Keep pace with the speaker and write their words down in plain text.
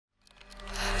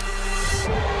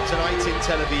in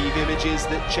Tel Aviv, images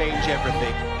that change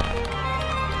everything.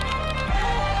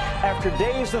 After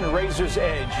days on a razor's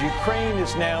edge, Ukraine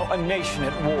is now a nation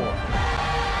at war.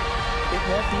 It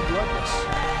won't be bloodless.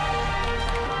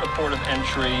 The port of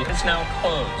entry is now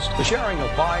closed. The sharing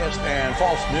of biased and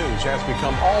false news has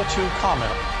become all too common.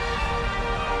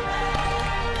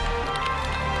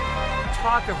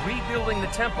 Talk of rebuilding the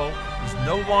temple is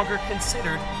no longer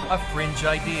considered a fringe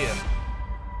idea.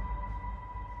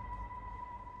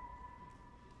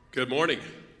 Good morning.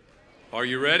 Are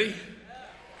you ready?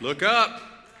 Look up.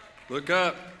 Look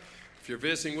up. If you're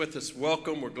visiting with us,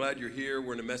 welcome. We're glad you're here.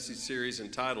 We're in a message series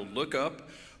entitled Look Up,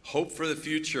 Hope for the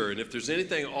Future. And if there's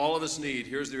anything all of us need,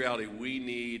 here's the reality. We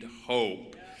need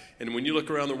hope. And when you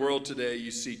look around the world today,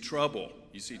 you see trouble.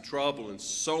 You see trouble in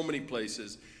so many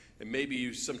places. And maybe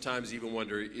you sometimes even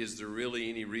wonder, is there really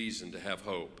any reason to have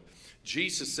hope?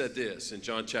 Jesus said this in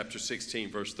John chapter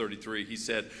 16, verse 33. He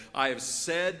said, I have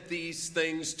said these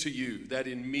things to you, that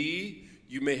in me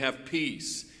you may have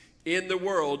peace. In the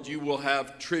world you will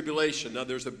have tribulation. Now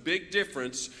there's a big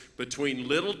difference between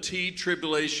little t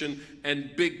tribulation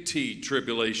and big T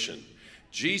tribulation.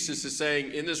 Jesus is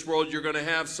saying in this world you're going to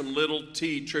have some little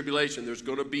t tribulation. There's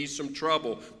going to be some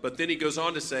trouble. But then he goes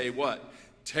on to say what?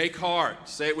 Take heart.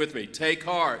 Say it with me. Take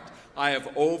heart. I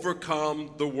have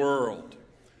overcome the world.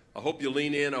 I hope you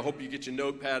lean in. I hope you get your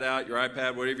notepad out, your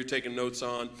iPad, whatever you're taking notes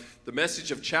on. The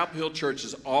message of Chapelhill Church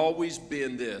has always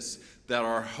been this, that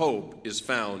our hope is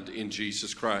found in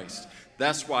Jesus Christ.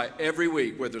 That's why every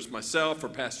week, whether it's myself or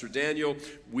Pastor Daniel,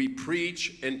 we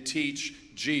preach and teach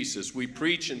Jesus. We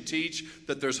preach and teach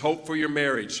that there's hope for your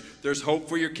marriage, there's hope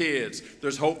for your kids,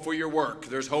 there's hope for your work,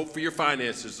 there's hope for your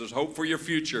finances, there's hope for your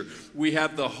future. We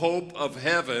have the hope of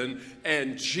heaven,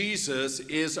 and Jesus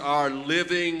is our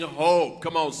living hope.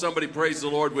 Come on, somebody praise the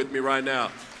Lord with me right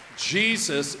now.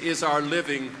 Jesus is our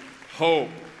living hope.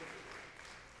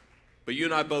 But you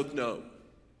and I both know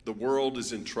the world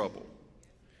is in trouble.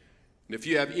 And if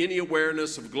you have any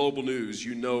awareness of global news,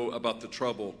 you know about the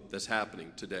trouble that's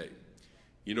happening today.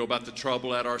 You know about the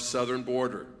trouble at our southern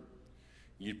border.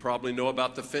 You probably know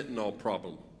about the fentanyl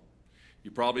problem.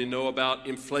 You probably know about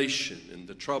inflation and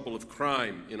the trouble of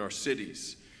crime in our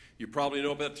cities. You probably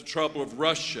know about the trouble of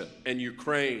Russia and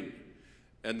Ukraine.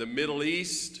 And the Middle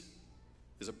East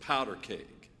is a powder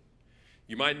keg.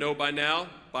 You might know by now,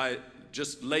 by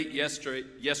just late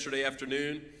yesterday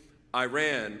afternoon,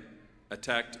 Iran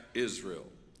attacked Israel.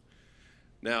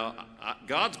 Now,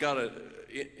 God's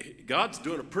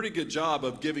doing a pretty good job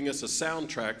of giving us a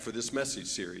soundtrack for this message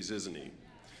series, isn't he?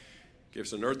 Gave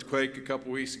us an earthquake a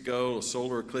couple weeks ago, a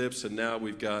solar eclipse, and now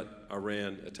we've got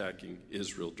Iran attacking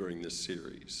Israel during this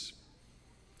series.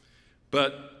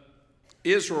 But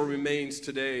Israel remains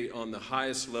today on the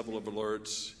highest level of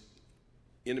alerts.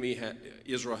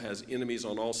 Israel has enemies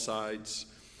on all sides,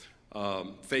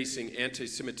 facing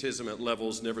anti-Semitism at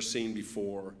levels never seen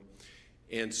before.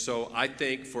 And so I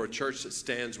think for a church that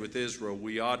stands with Israel,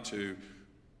 we ought to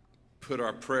put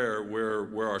our prayer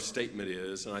where our statement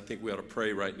is. And I think we ought to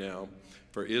pray right now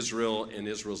for Israel and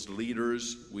Israel's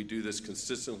leaders. We do this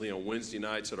consistently on Wednesday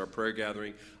nights at our prayer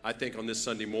gathering. I think on this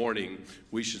Sunday morning,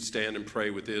 we should stand and pray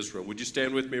with Israel. Would you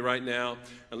stand with me right now?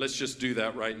 And let's just do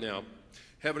that right now.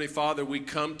 Heavenly Father, we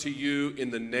come to you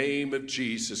in the name of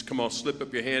Jesus. Come on, slip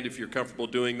up your hand if you're comfortable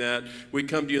doing that. We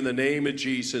come to you in the name of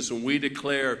Jesus, and we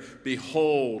declare,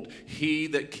 behold, he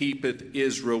that keepeth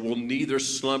Israel will neither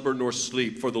slumber nor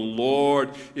sleep, for the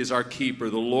Lord is our keeper.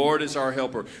 The Lord is our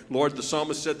helper. Lord, the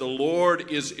psalmist said, the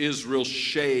Lord is Israel's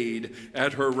shade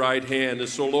at her right hand. And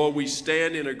so, Lord, we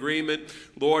stand in agreement,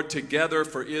 Lord, together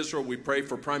for Israel. We pray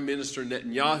for Prime Minister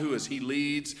Netanyahu as he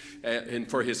leads, and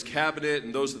for his cabinet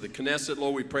and those of the Knesset,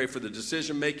 Lord. We pray for the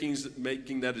decision-making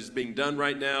that is being done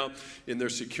right now in their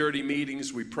security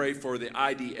meetings. We pray for the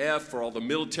IDF, for all the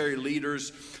military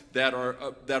leaders that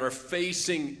are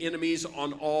facing enemies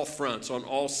on all fronts, on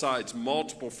all sides,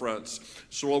 multiple fronts.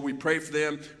 So, Lord, we pray for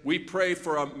them. We pray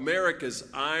for America's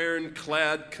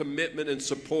ironclad commitment and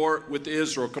support with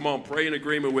Israel. Come on, pray in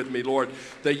agreement with me, Lord,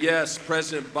 that yes,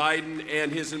 President Biden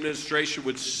and his administration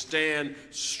would stand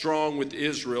strong with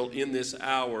Israel in this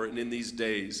hour and in these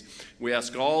days. We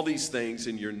ask all these things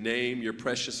in your name, your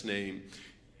precious name,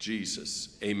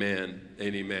 Jesus. Amen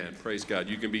and amen. Praise God.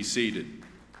 You can be seated.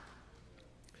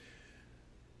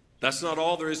 That's not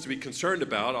all there is to be concerned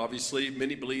about. Obviously,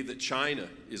 many believe that China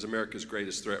is America's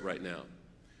greatest threat right now.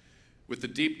 With the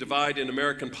deep divide in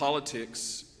American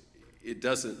politics, it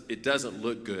doesn't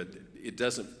look good. It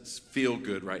doesn't feel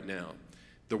good right now.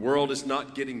 The world is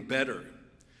not getting better.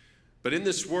 But in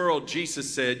this world,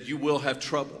 Jesus said, you will have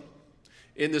trouble.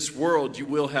 In this world, you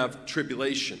will have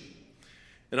tribulation.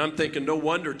 And I'm thinking, no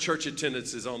wonder church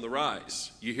attendance is on the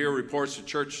rise. You hear reports of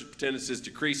church attendance is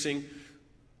decreasing.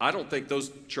 I don't think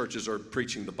those churches are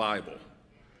preaching the Bible.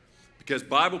 Because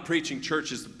Bible preaching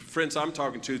churches, friends I'm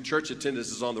talking to, church attendance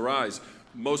is on the rise.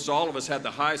 Most all of us had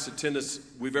the highest attendance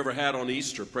we've ever had on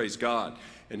Easter, praise God.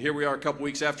 And here we are a couple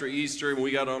weeks after Easter, and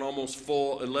we got on almost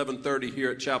full 11:30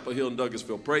 here at Chapelhill in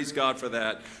Douglasville. Praise God for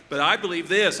that. But I believe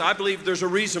this. I believe there's a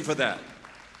reason for that.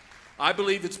 I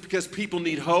believe it's because people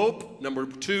need hope. Number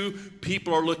two,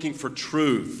 people are looking for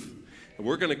truth. And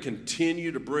we're going to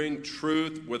continue to bring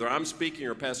truth, whether I'm speaking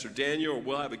or Pastor Daniel, or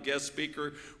we'll have a guest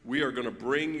speaker. We are going to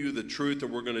bring you the truth,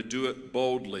 and we're going to do it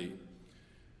boldly.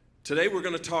 Today we're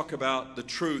going to talk about the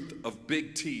truth of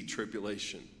big T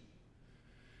tribulation.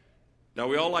 Now,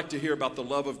 we all like to hear about the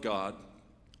love of God,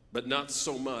 but not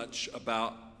so much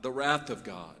about the wrath of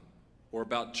God or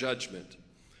about judgment.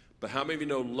 But how many of you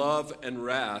know love and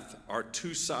wrath are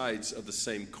two sides of the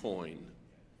same coin?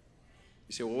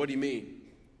 You say, well, what do you mean?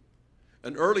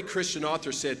 An early Christian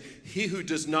author said, he who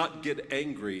does not get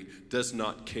angry does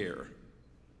not care.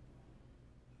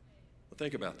 Well,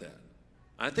 think about that.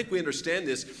 I think we understand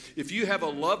this. If you have a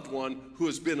loved one who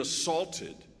has been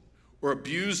assaulted or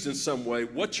abused in some way,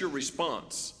 what's your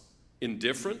response?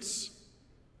 Indifference?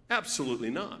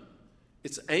 Absolutely not.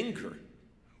 It's anger.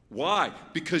 Why?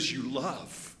 Because you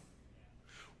love.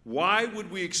 Why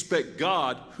would we expect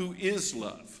God, who is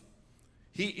love?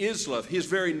 He is love. His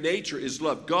very nature is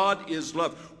love. God is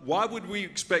love. Why would we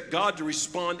expect God to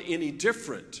respond any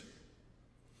different?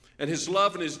 And his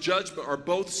love and his judgment are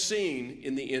both seen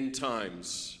in the end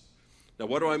times. Now,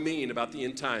 what do I mean about the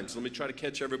end times? Let me try to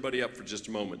catch everybody up for just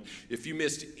a moment. If you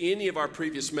missed any of our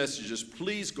previous messages,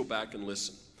 please go back and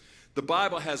listen. The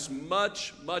Bible has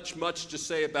much, much, much to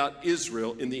say about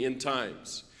Israel in the end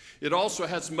times. It also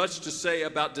has much to say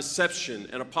about deception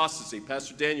and apostasy.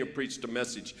 Pastor Daniel preached a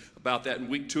message about that in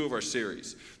week 2 of our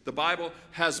series. The Bible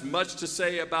has much to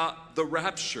say about the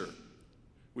rapture.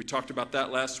 We talked about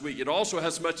that last week. It also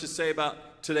has much to say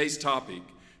about today's topic,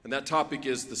 and that topic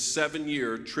is the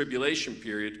 7-year tribulation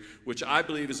period, which I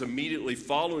believe is immediately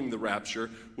following the rapture,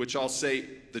 which I'll say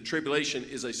the tribulation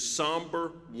is a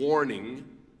somber warning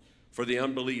for the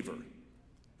unbeliever.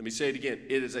 Let me say it again.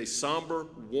 It is a somber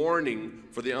warning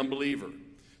for the unbeliever.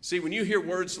 See, when you hear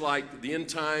words like the end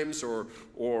times or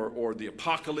the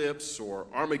apocalypse or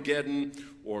Armageddon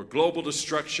or global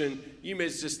destruction, you may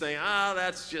just think,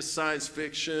 that's just science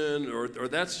fiction or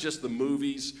that's just the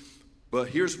movies. But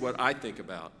here's what I think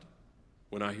about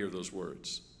when I hear those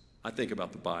words. I think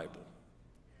about the Bible.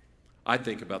 I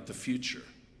think about the future.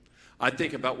 I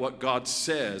think about what God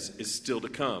says is still to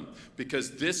come,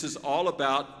 because this is all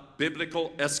about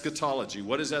biblical eschatology.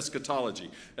 What is eschatology?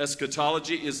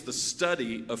 Eschatology is the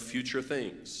study of future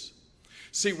things.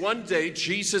 See, one day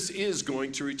Jesus is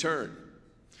going to return.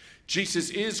 Jesus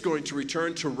is going to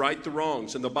return to right the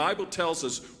wrongs. And the Bible tells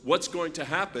us what's going to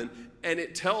happen, and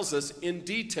it tells us in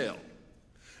detail.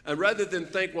 And rather than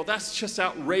think, well, that's just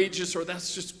outrageous or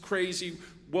that's just crazy,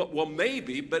 well,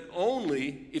 maybe, but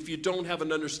only if you don't have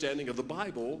an understanding of the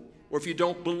Bible or if you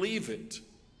don't believe it.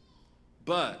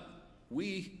 But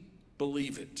we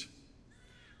believe it.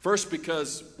 First,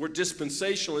 because we're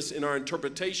dispensationalists in our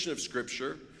interpretation of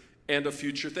Scripture and of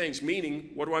future things. Meaning,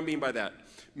 what do I mean by that?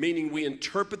 Meaning we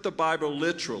interpret the Bible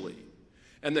literally,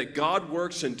 and that God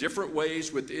works in different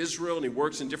ways with Israel, and he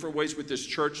works in different ways with this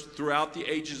church throughout the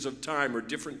ages of time or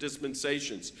different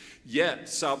dispensations. Yet,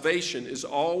 salvation is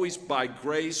always by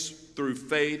grace through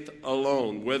faith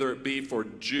alone, whether it be for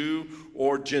Jew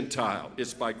or Gentile.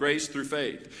 It's by grace through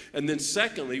faith. And then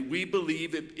secondly, we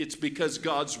believe it's because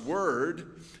God's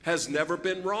word has never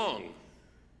been wrong.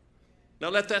 Now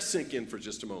let that sink in for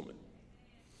just a moment.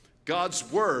 God's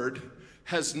word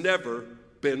has never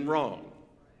been wrong.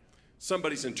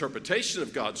 Somebody's interpretation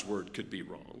of God's word could be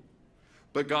wrong,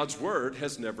 but God's word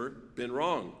has never been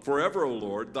wrong. Forever, O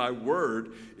Lord, thy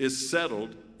word is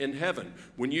settled in heaven.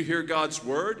 When you hear God's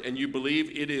word and you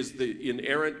believe it is the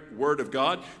inerrant word of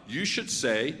God, you should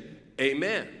say,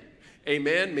 amen.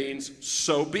 Amen means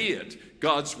so be it.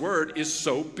 God's word is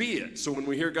so be it. So when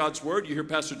we hear God's word, you hear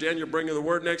Pastor Daniel bringing the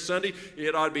word next Sunday,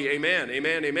 it ought to be amen,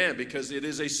 amen, amen, because it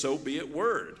is a so be it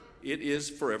word. It is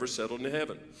forever settled in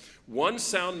heaven. One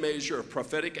sound measure of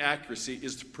prophetic accuracy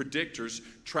is the predictor's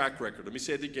track record. Let me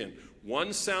say it again.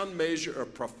 One sound measure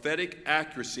of prophetic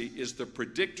accuracy is the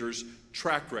predictor's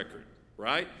track record,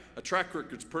 right? A track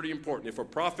record is pretty important. If a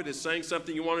prophet is saying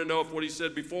something, you want to know if what he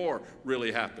said before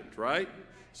really happened, right?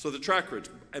 So the track record.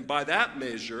 And by that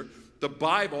measure, the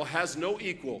Bible has no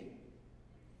equal.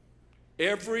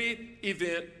 Every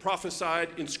event prophesied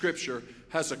in Scripture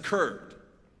has occurred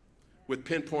with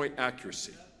pinpoint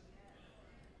accuracy.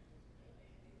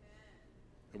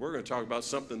 And we're going to talk about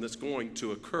something that's going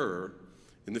to occur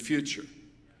in the future.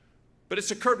 But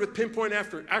it's occurred with pinpoint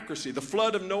accuracy. The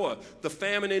flood of Noah, the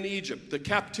famine in Egypt, the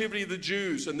captivity of the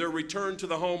Jews and their return to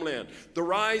the homeland, the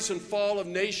rise and fall of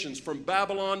nations from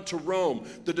Babylon to Rome,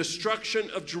 the destruction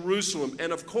of Jerusalem,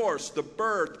 and of course, the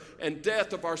birth and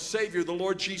death of our Savior, the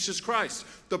Lord Jesus Christ.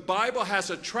 The Bible has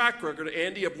a track record,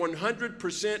 Andy, of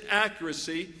 100%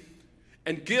 accuracy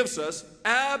and gives us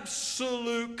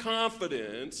absolute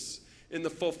confidence in the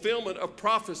fulfillment of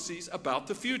prophecies about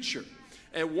the future.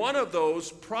 And one of those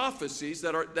prophecies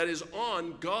that is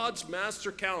on God's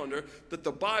master calendar that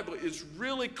the Bible is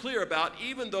really clear about,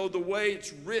 even though the way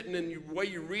it's written and the way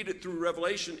you read it through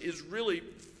Revelation is really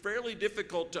fairly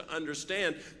difficult to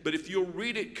understand. But if you'll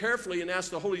read it carefully and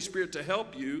ask the Holy Spirit to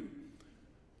help you,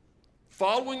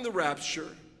 following the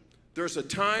rapture, there's a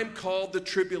time called the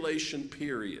tribulation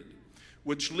period,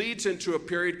 which leads into a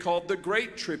period called the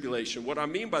Great Tribulation. What I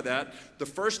mean by that, the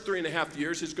first 3.5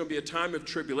 years is going to be a time of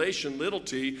tribulation, little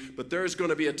t, but there's going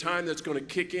to be a time that's going to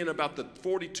kick in about the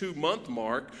 42-month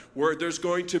mark where there's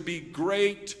going to be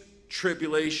Great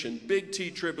Tribulation, big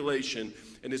T tribulation,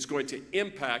 and it's going to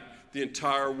impact the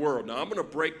entire world. Now, I'm going to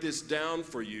break this down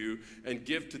for you and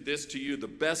give this to you the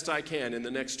best I can in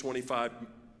the next 25,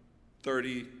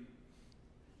 30,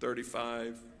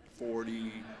 35,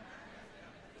 40,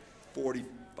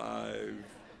 45.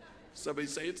 Somebody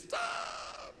say it's time.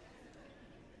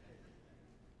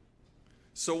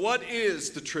 So what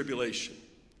is the tribulation?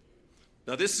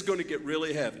 Now this is going to get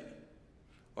really heavy.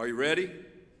 Are you ready?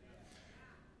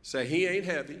 Say, he ain't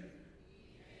heavy.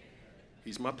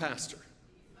 He's my pastor.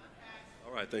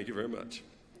 All right, thank you very much.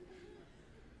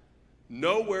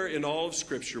 Nowhere in all of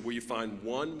Scripture will you find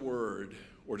one word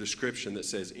or description that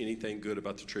says anything good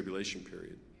about the tribulation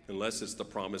period, unless it's the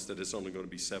promise that it's only going to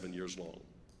be 7 years long.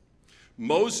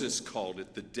 Moses called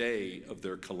it the day of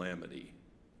their calamity.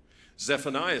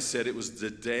 Zephaniah said it was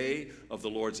the day of the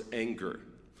Lord's anger.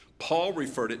 Paul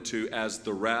referred it to as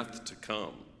the wrath to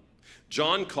come.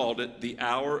 John called it the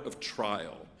hour of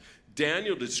trial.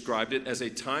 Daniel described it as a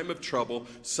time of trouble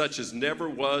such as never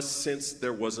was since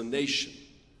there was a nation.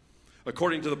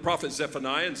 According to the prophet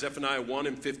Zephaniah, in Zephaniah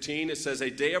 1:15, it says, a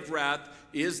day of wrath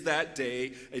is that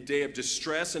day, a day of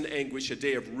distress and anguish, a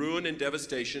day of ruin and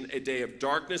devastation, a day of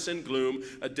darkness and gloom,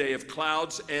 a day of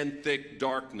clouds and thick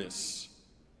darkness.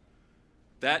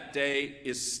 That day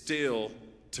is still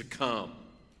to come.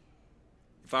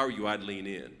 If I were you, I'd lean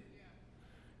in.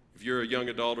 If you're a young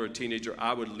adult or a teenager,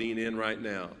 I would lean in right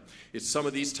now. It's some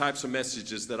of these types of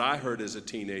messages that I heard as a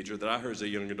teenager, that I heard as a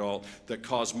young adult, that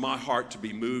caused my heart to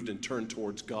be moved and turned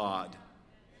towards God.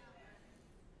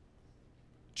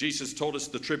 Jesus told us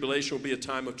the tribulation will be a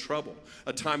time of trouble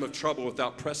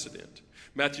without precedent.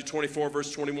 Matthew 24,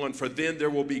 verse 21, for then there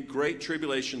will be great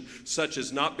tribulation, such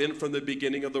as not been from the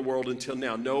beginning of the world until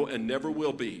now, no, and never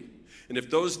will be. And if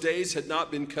those days had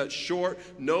not been cut short,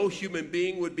 no human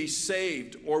being would be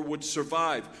saved or would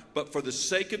survive. But for the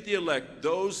sake of the elect,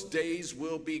 those days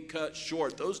will be cut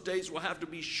short. Those days will have to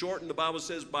be shortened, the Bible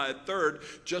says, by a third,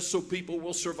 just so people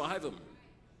will survive them.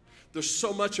 There's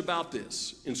so much about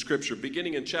this in Scripture,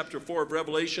 beginning in chapter 4 of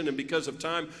Revelation, and because of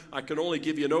time, I can only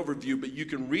give you an overview, but you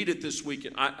can read it this week.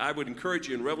 I would encourage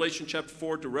you in Revelation chapter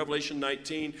 4 to Revelation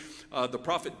 19. The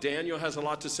prophet Daniel has a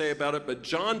lot to say about it, but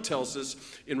John tells us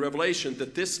in Revelation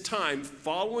that this time,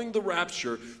 following the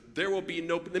rapture, there will be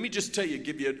no, let me just tell you,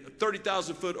 give you a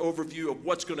 30,000-foot overview of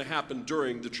what's going to happen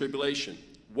during the tribulation.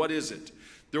 What is it?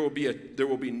 There will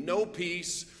be no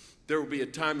peace. It will be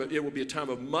a time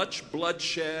of much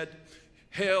bloodshed.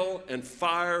 Hail and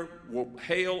fire will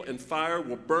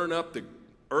burn up the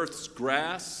earth's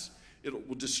grass. It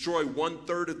will destroy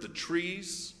 1/3 of the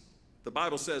trees. The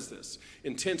Bible says this.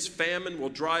 Intense famine will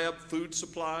dry up food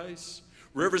supplies.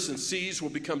 Rivers and seas will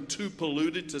become too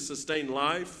polluted to sustain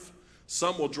life.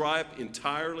 Some will dry up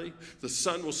entirely. The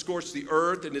sun will scorch the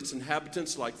earth and its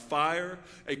inhabitants like fire.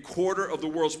 1/4 of the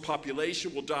world's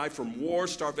population will die from war,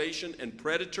 starvation, and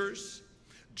predators.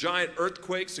 Giant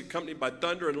earthquakes accompanied by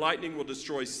thunder and lightning will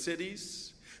destroy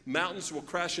cities. Mountains will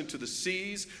crash into the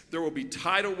seas. There will be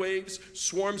tidal waves.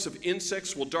 Swarms of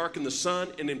insects will darken the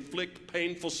sun and inflict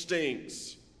painful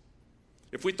stings.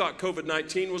 If we thought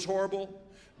COVID-19 was horrible,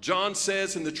 John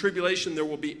says in the tribulation there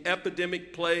will be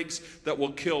epidemic plagues that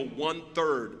will kill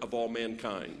 1/3 of all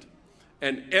mankind.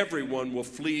 And everyone will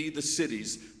flee the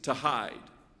cities to hide.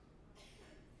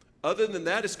 Other than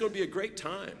that, it's going to be a great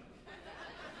time.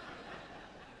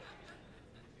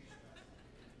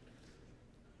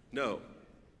 No,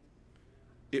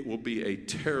 it will be a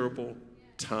terrible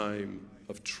time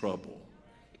of trouble.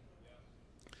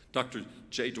 Dr.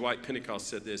 J. Dwight Pentecost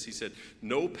said this. He said,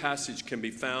 "No passage can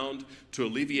be found to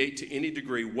alleviate to any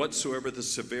degree whatsoever the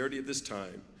severity of this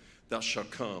time that shall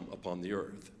come upon the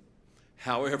earth.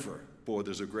 However," boy,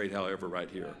 there's a great however right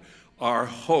here, "our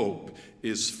hope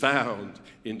is found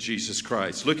in Jesus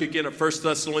Christ." Look again at 1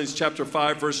 Thessalonians chapter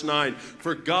 5, verse 9.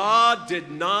 "For God did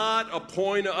not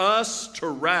appoint us to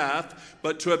wrath,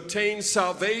 but to obtain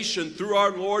salvation through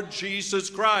our Lord Jesus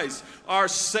Christ." Our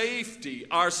safety,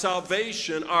 our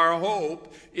salvation, our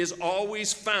hope is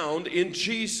always found in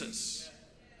Jesus.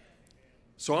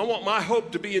 So I want my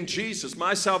hope to be in Jesus.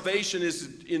 My salvation is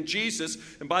in Jesus.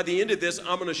 And by the end of this,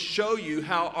 I'm going to show you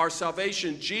how our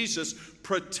salvation in Jesus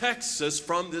protects us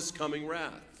from this coming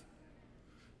wrath.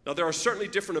 Now, there are certainly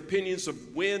different opinions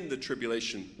of when the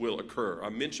tribulation will occur. I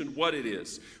mentioned what it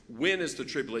is. When is the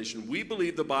tribulation? We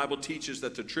believe the Bible teaches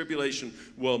that the tribulation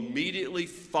will immediately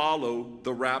follow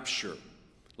the rapture.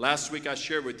 Last week I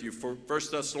shared with you for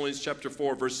 1 Thessalonians chapter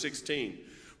 4, verse 16.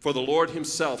 "For the Lord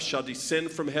himself shall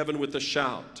descend from heaven with a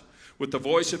shout, with the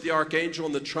voice of the archangel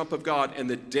and the trump of God, and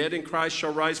the dead in Christ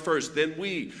shall rise first. Then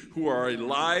we who are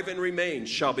alive and remain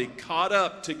shall be caught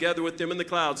up together with them in the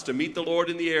clouds to meet the Lord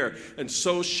in the air, and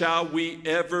so shall we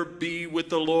ever be with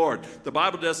the Lord." The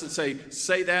Bible doesn't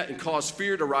say that and cause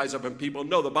fear to rise up in people.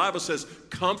 No, the Bible says,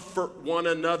 comfort one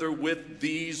another with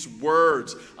these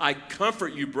words. I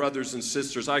comfort you, brothers and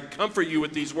sisters. I comfort you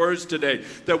with these words today,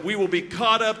 that we will be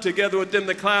caught up together with them in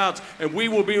the clouds, and we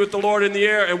will be with the Lord in the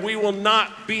air, and we will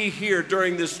not be here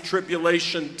during this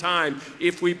tribulation time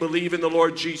if we believe in the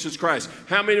Lord Jesus Christ.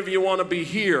 How many of you want to be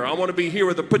here? I want to be here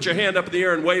with put your hand up in the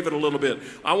air and wave it a little bit.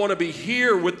 I want to be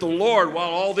here with the Lord while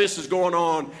all this is going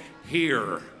on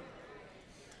here.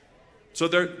 So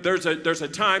there's a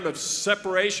time of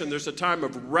separation. There's a time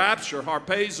of rapture.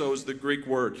 Harpazo is the Greek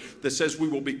word that says we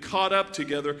will be caught up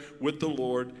together with the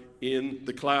Lord in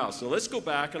the clouds. So let's go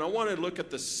back, and I want to look at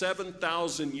the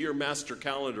 7,000-year master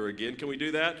calendar again. Can we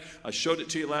do that? I showed it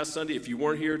to you last Sunday. If you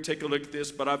weren't here, take a look at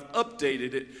this, but I've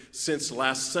updated it since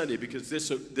last Sunday because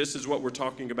this is what we're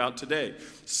talking about today.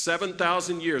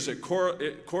 7,000 years. It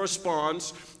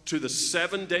corresponds to the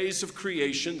 7 days of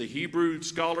creation. The Hebrew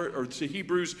scholar, or the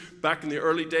Hebrews back in the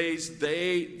early days,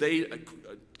 they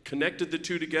connected the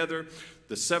two together.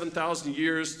 The 7,000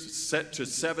 years set to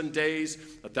 7 days.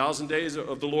 1,000 days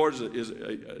of the Lord is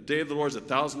a day of the Lord is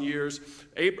 1,000 years.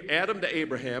 Adam to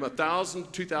Abraham,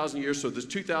 1,000, 2,000 years. So there's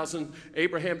 2,000.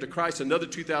 Abraham to Christ, another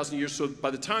 2,000 years. So by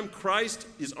the time Christ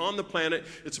is on the planet,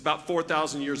 it's about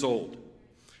 4,000 years old.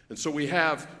 And so we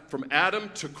have from Adam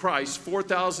to Christ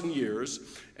 4,000 years.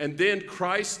 And then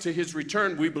Christ to his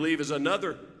return, we believe, is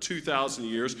another 2,000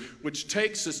 years, which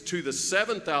takes us to the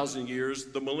 7,000 years,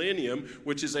 the millennium,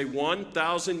 which is a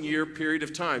 1,000-year period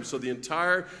of time. So the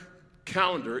entire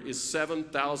calendar is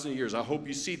 7,000 years. I hope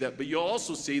you see that. But you'll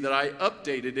also see that I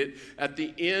updated it at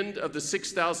the end of the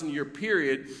 6,000-year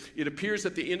period. It appears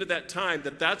at the end of that time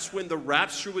that that's when the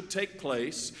rapture would take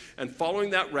place. And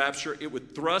following that rapture, it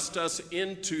would thrust us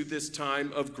into this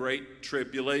time of great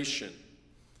tribulation.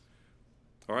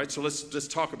 All right, so let's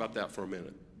talk about that for a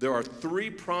minute. There are three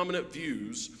prominent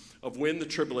views of when the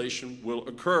tribulation will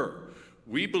occur.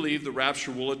 We believe the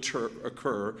rapture will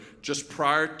occur just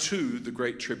prior to the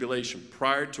Great Tribulation,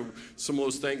 prior to some of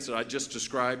those things that I just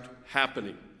described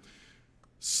happening.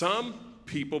 Some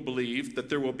people believe that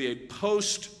there will be a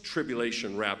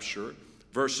post-tribulation rapture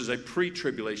versus a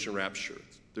pre-tribulation rapture.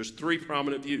 There's three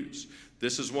prominent views.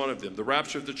 This is one of them. The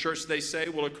rapture of the church, they say,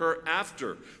 will occur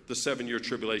after the 7-year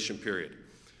tribulation period.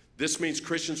 This means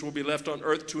Christians will be left on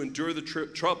earth to endure the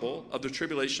trouble of the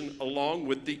tribulation along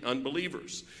with the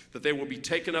unbelievers, that they will be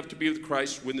taken up to be with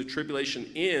Christ when the tribulation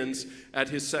ends at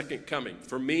his second coming.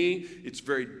 For me, it's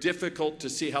very difficult to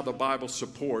see how the Bible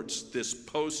supports this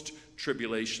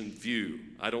post-tribulation view.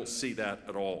 I don't see that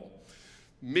at all.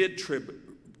 Mid-trib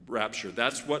rapture,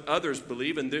 that's what others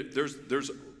believe, and there's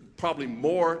probably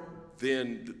more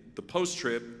than the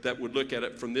post-trib that would look at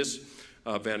it from this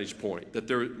vantage point, that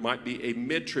there might be a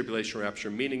mid-tribulation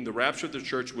rapture, meaning the rapture of the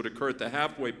church would occur at the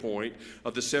halfway point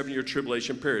of the 7-year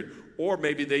tribulation period. Or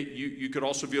maybe you could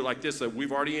also view it like this, that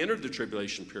we've already entered the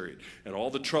tribulation period, and all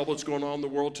the trouble that's going on in the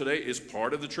world today is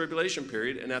part of the tribulation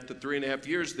period, and at the 3.5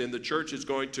 years, then the church is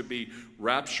going to be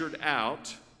raptured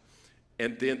out,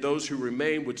 and then those who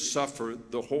remain would suffer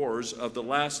the horrors of the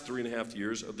last 3.5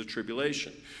 years of the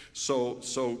tribulation.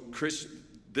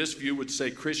 This view would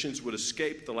say Christians would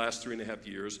escape the last 3.5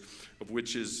 years, of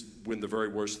which is when the very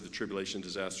worst of the tribulation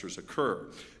disasters occur.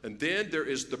 And then there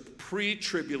is the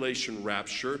pre-tribulation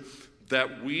rapture that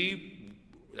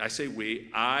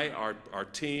our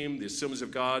team, the Assemblies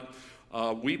of God,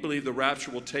 We believe the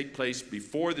rapture will take place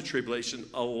before the tribulation.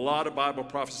 A lot of Bible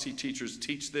prophecy teachers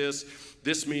teach this.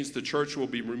 This means the church will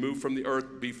be removed from the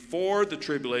earth before the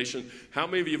tribulation. How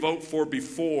many of you vote for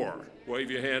before? Wave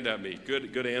your hand at me.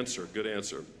 Good answer. Good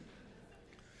answer.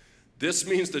 This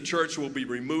means the church will be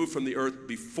removed from the earth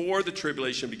before the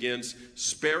tribulation begins,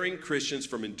 sparing Christians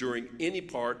from enduring any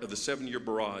part of the 7-year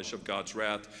barrage of God's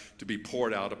wrath to be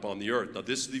poured out upon the earth. Now,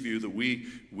 this is the view that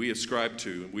we ascribe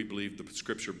to, and we believe the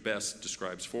Scripture best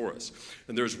describes for us.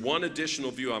 And there's one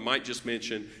additional view I might just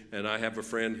mention, and I have a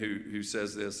friend who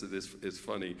says this, it's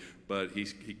funny, but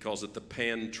he calls it the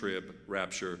pan-trib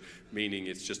rapture, meaning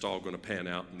it's just all going to pan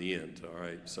out in the end, all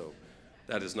right? So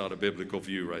that is not a biblical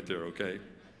view right there, okay?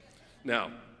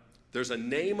 Now, there's a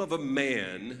name of a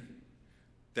man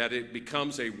that it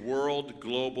becomes a world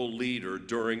global leader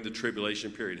during the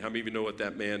tribulation period. How many of you know what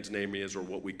that man's name is, or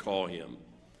what we call him?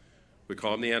 We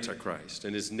call him the Antichrist,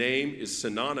 and his name is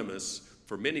synonymous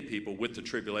for many people with the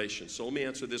tribulation. So let me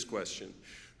answer this question.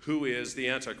 Who is the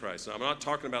Antichrist? Now, I'm not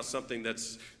talking about something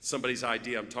that's somebody's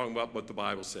idea. I'm talking about what the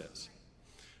Bible says.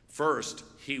 First,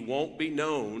 he won't be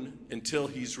known until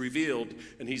he's revealed,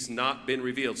 and he's not been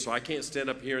revealed. So I can't stand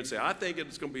up here and say, I think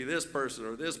it's going to be this person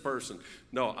or this person.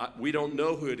 No, we don't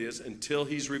know who it is until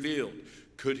he's revealed.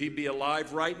 Could he be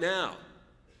alive right now?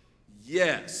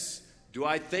 Yes. Do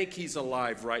I think he's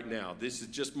alive right now? This is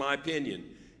just my opinion.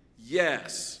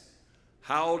 Yes.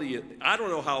 How old he is? I don't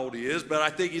know how old he is, but I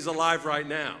think he's alive right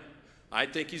now. I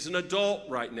think he's an adult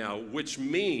right now, which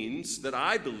means that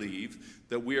I believe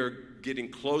that we are getting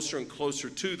closer and closer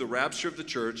to the rapture of the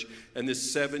church and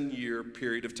this 7-year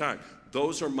period of time.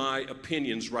 Those are my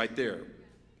opinions right there.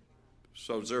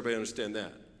 So does everybody understand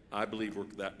that? I believe we're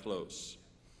that close.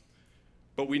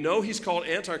 But we know he's called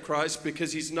Antichrist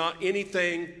because he's not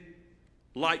anything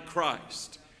like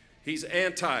Christ. He's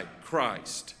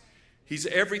anti-Christ. He's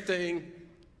everything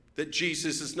that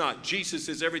Jesus is not. Jesus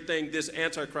is everything this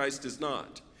Antichrist is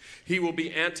not. He will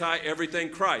be anti-everything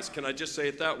Christ. Can I just say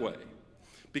it that way?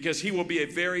 Because he will be a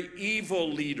very evil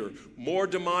leader, more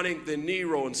demonic than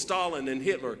Nero and Stalin and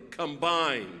Hitler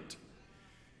combined.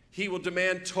 He will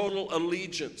demand total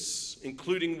allegiance,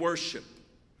 including worship.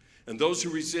 And those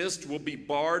who resist will be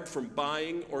barred from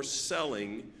buying or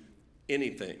selling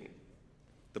anything.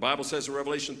 The Bible says in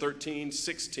Revelation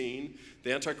 13:16,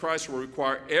 the Antichrist will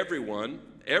require everyone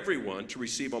to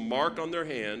receive a mark on their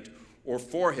hand or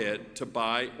forehead to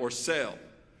buy or sell.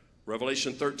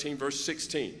 Revelation 13, verse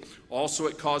 16. Also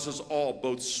it causes all,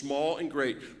 both small and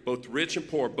great, both rich and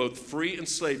poor, both free and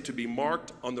slave, to be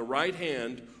marked on the right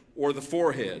hand or the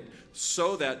forehead,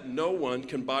 so that no one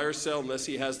can buy or sell unless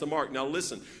he has the mark. Now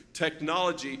listen,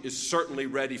 technology is certainly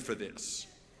ready for this.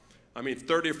 I mean,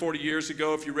 30 or 40 years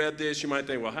ago, if you read this, you might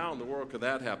think, well, how in the world could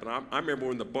that happen? I remember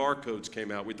when the barcodes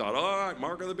came out, we thought, all right,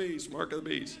 mark of the beast, mark of the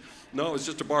beast. No, it's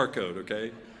just a barcode,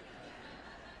 okay?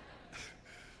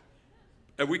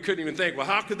 And we couldn't even think, well,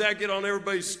 how could that get on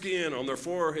everybody's skin, on their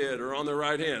forehead, or on their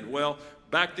right hand? Well,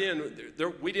 back then,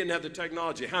 we didn't have the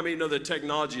technology. How many know the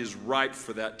technology is ripe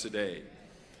for that today?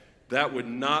 That would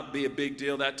not be a big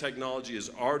deal. That technology is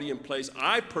already in place.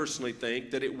 I personally think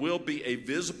that it will be a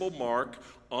visible mark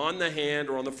on the hand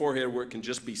or on the forehead where it can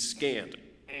just be scanned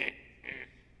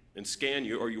and scan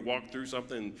you, or you walk through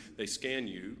something and they scan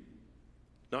you.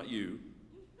 Not you.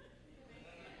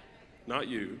 Not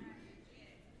you.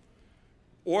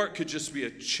 Or it could just be a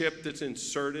chip that's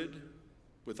inserted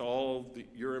with all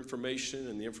your information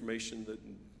and the information that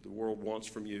the world wants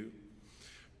from you.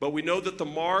 But we know that the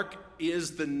mark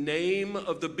is the name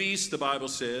of the beast, the Bible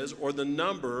says, or the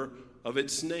number of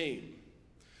its name.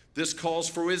 This calls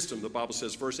for wisdom, the Bible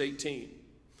says, verse 18.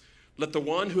 Let the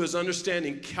one who has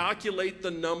understanding calculate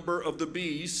the number of the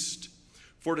beast,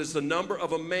 for it is the number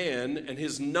of a man, and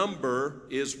his number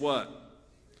is what?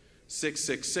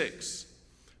 666.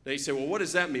 Now you say, well, what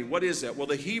does that mean? What is that? Well,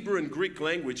 the Hebrew and Greek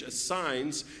language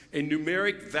assigns a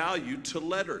numeric value to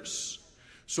letters.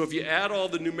 So if you add all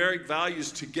the numeric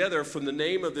values together from the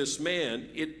name of this man,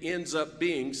 it ends up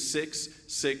being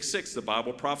 666. The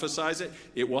Bible prophesies it.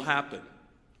 It will happen.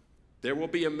 There will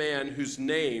be a man whose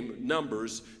name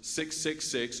numbers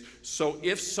 666. So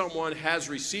if someone has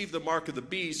received the mark of the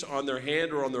beast on their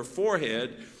hand or on their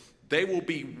forehead, they will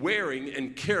be wearing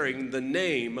and carrying the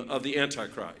name of the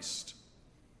Antichrist.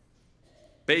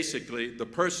 Basically, the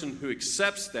person who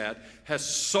accepts that has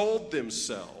sold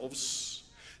themselves,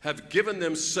 have given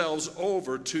themselves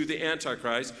over to the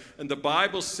Antichrist, and the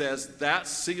Bible says that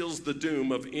seals the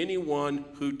doom of anyone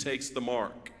who takes the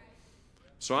mark.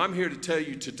 So I'm here to tell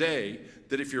you today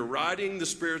that if you're riding the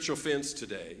spiritual fence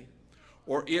today,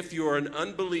 or if you're an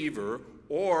unbeliever,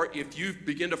 or if you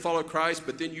begin to follow Christ,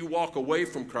 but then you walk away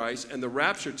from Christ and the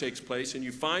rapture takes place and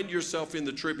you find yourself in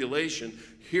the tribulation,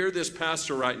 hear this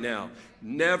pastor right now.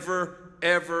 Never,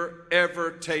 ever,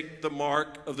 ever take the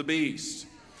mark of the beast.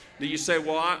 Now you say,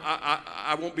 well,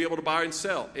 I won't be able to buy and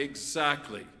sell.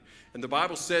 Exactly. And the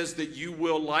Bible says that you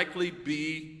will likely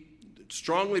be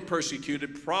strongly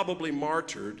persecuted, probably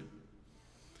martyred.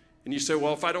 And you say,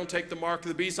 well, if I don't take the mark of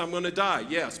the beast, I'm going to die.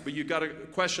 Yes, but you've got a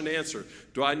question to answer.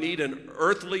 Do I need an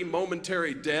earthly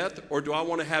momentary death, or do I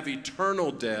want to have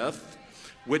eternal death,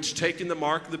 which taking the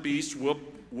mark of the beast will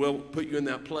put you in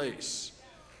that place?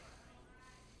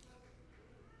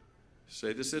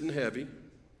 Say this isn't heavy.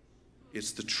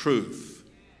 It's the truth.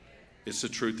 It's the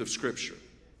truth of Scripture.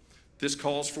 This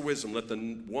calls for wisdom. Let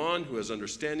the one who has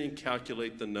understanding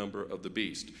calculate the number of the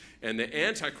beast. And the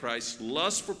Antichrist's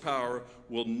lust for power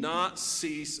will not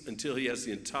cease until he has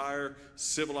the entire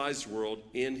civilized world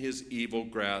in his evil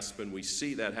grasp. And we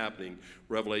see that happening.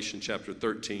 Revelation chapter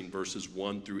 13, verses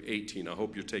 1 through 18. I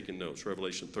hope you're taking notes.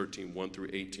 Revelation 13, 1 through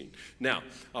 18. Now,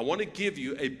 I want to give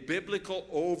you a biblical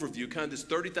overview, kind of this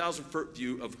 30,000-foot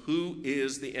view of who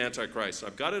is the Antichrist.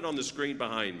 I've got it on the screen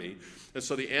behind me. And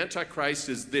so the Antichrist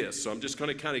is this. So I'm just going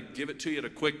to kind of give it to you at a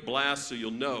quick blast so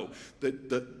you'll know that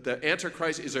the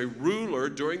Antichrist is a ruler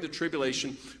during the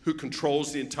tribulation who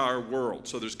controls the entire world.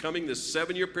 So there's coming this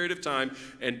 7-year period of time,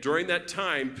 and during that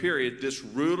time period, this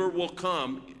ruler will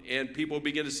come and people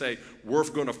begin to say, we're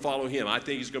going to follow him. I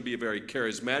think he's going to be a very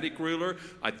charismatic ruler.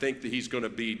 I think that he's going to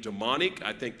be demonic.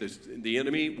 I think the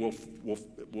enemy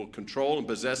will control and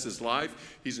possess his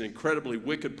life. He's an incredibly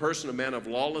wicked person, a man of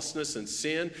lawlessness and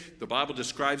sin. The Bible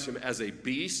describes him as a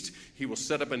beast. He will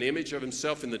set up an image of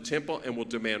himself in the temple and will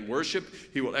demand worship.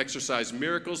 He will exercise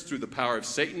miracles through the power of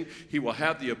Satan. He will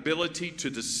have the ability to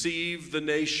deceive the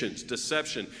nations.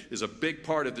 Deception is a big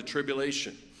part of the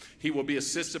tribulation. He will be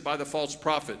assisted by the false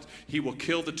prophet. He will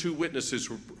kill the 2 witnesses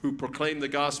who proclaim the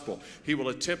gospel. He will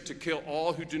attempt to kill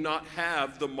all who do not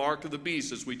have the mark of the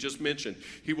beast, as we just mentioned.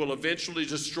 He will eventually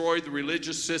destroy the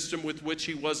religious system with which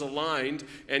he was aligned,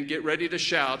 and get ready to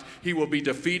shout, he will be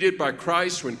defeated by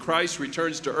Christ when Christ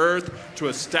returns to earth to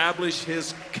establish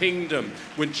his kingdom.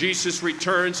 When Jesus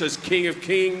returns as King of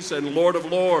Kings and Lord of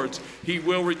Lords, he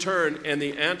will return, and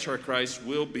the Antichrist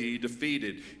will be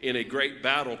defeated in a great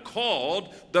battle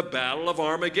called the Battle of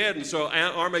Armageddon. So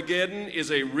Armageddon is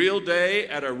a real day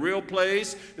at a real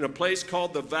place, in a place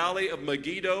called the Valley of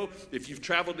Megiddo. If you've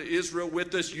traveled to Israel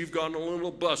with us, you've gone on a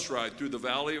little bus ride through the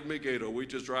Valley of Megiddo. We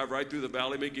just drive right through the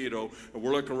Valley of Megiddo, and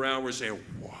we're looking around, we're saying,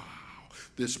 wow,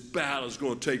 this battle is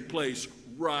going to take place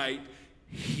right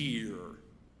here.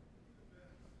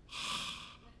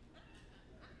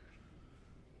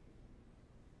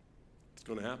 It's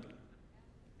going to happen.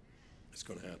 It's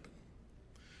going to happen.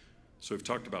 So we've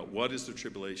talked about what is the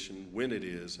tribulation, when it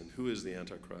is, and who is the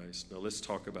Antichrist. Now let's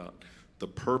talk about the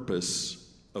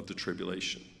purpose of the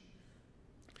tribulation.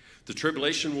 The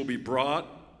tribulation will be brought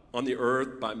on the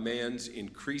earth by man's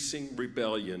increasing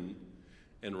rebellion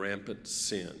and rampant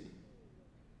sin.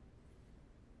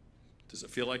 Does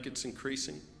it feel like it's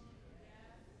increasing?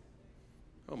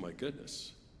 Oh my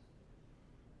goodness.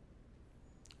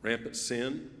 Rampant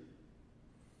sin,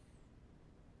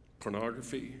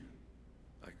 pornography.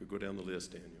 I could go down the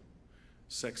list, Daniel.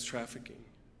 Sex trafficking.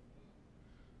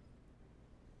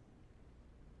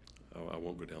 Oh, I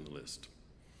won't go down the list.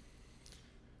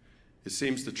 It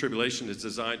seems the tribulation is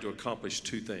designed to accomplish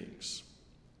 2 things.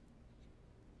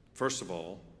 First of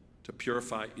all, to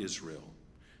purify Israel.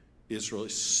 Israel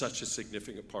is such a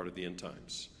significant part of the end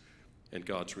times and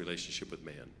God's relationship with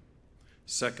man.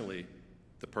 Secondly,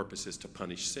 the purpose is to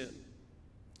punish sin.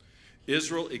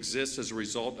 Israel exists as a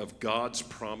result of God's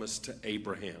promise to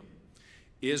Abraham.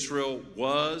 Israel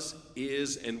was,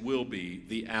 is, and will be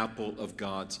the apple of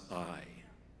God's eye.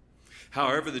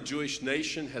 However, the Jewish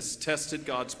nation has tested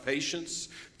God's patience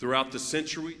throughout the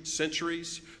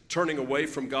centuries, turning away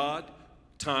from God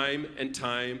time and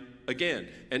time again.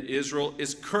 And Israel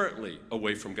is currently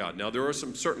away from God. Now, there are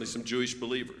certainly some Jewish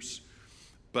believers,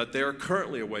 but they are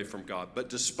currently away from God. But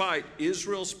despite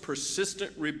Israel's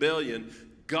persistent rebellion,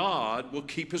 God will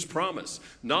keep his promise.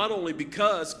 Not only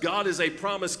because God is a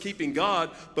promise-keeping God,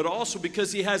 but also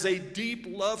because he has a deep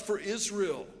love for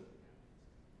Israel.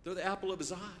 They're the apple of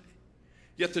his eye.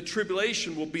 Yet the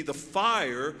tribulation will be the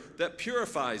fire that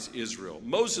purifies Israel.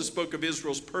 Moses spoke of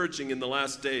Israel's purging in the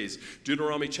last days.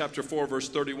 Deuteronomy chapter 4, verse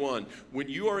 31. When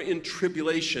you are in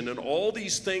tribulation and all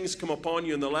these things come upon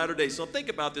you in the latter days. Now think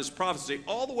about this prophecy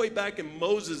all the way back in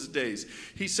Moses' days.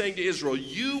 He's saying to Israel,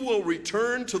 you will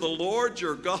return to the Lord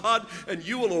your God and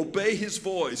you will obey his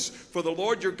voice. For the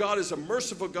Lord your God is a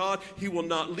merciful God. He will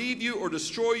not leave you or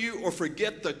destroy you or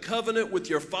forget the covenant with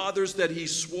your fathers that he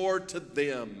swore to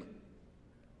them.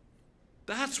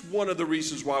 That's one of the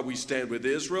reasons why we stand with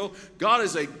Israel. God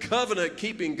is a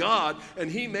covenant-keeping God, and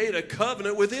he made a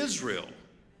covenant with Israel.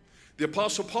 The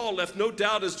Apostle Paul left no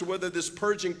doubt as to whether this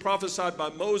purging prophesied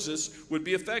by Moses would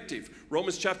be effective.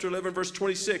 Romans chapter 11, verse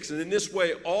 26, and in this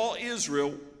way all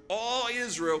Israel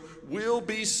will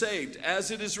be saved.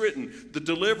 As it is written, the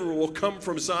deliverer will come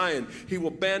from Zion. He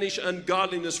will banish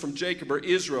ungodliness from Jacob or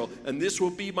Israel, and this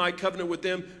will be my covenant with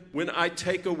them when I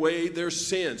take away their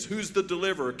sins. Who's the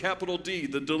deliverer? Capital D.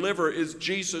 The deliverer is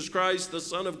Jesus Christ, the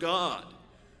Son of God.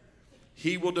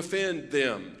 He will defend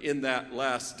them in that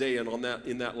last day and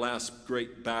in that last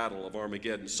great battle of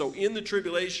Armageddon. So in the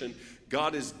tribulation,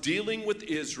 God is dealing with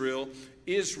Israel.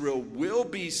 Israel will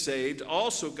be saved.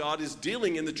 Also, God is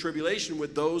dealing in the tribulation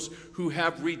with those who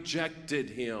have rejected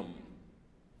him.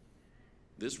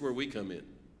 This is where we come in.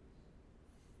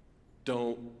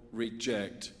 Don't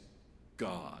reject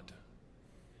God.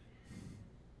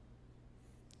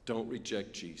 Don't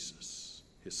reject Jesus,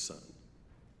 his son.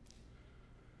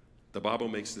 The Bible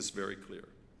makes this very clear.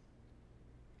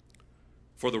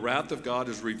 For the wrath of God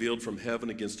is revealed from heaven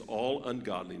against all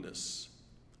ungodliness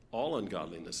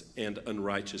and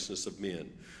unrighteousness of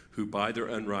men who by their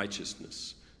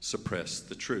unrighteousness suppress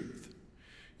the truth.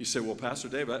 You say, well, Pastor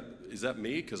Dave, is that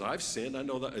me? Because I've sinned. I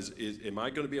know that. Am I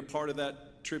going to be a part of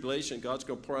that tribulation? God's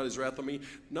going to pour out his wrath on me?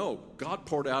 No, God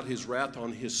poured out his wrath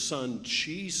on his son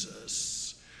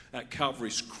Jesus at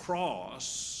Calvary's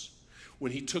cross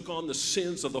when he took on the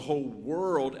sins of the whole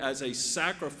world as a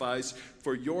sacrifice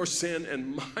for your sin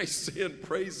and my sin.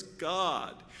 Praise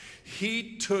God.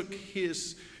 He took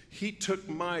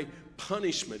my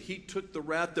punishment. He took the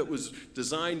wrath that was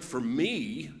designed for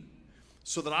me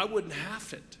so that I wouldn't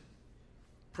have it.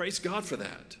 Praise God for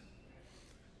that.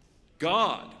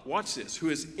 God, watch this, who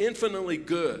is infinitely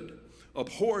good,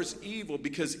 abhors evil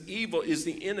because evil is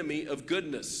the enemy of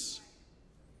goodness.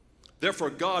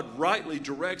 Therefore, God rightly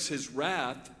directs his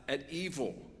wrath at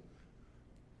evil.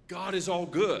 God is all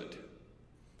good.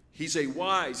 He's a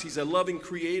wise, he's a loving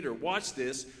creator. Watch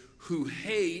this, who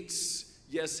hates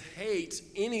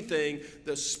anything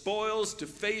that spoils,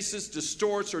 defaces,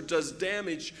 distorts, or does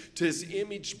damage to his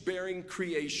image-bearing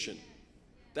creation.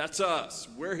 That's us.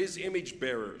 We're his image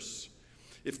bearers.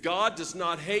 If God does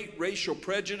not hate racial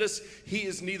prejudice, he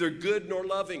is neither good nor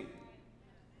loving.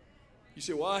 You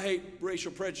say, well, I hate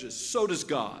racial prejudice. So does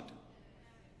God.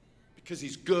 Because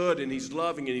he's good and he's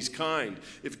loving and he's kind.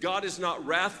 If God is not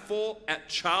wrathful at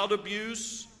child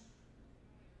abuse,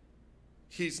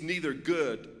 he's neither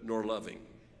good nor loving.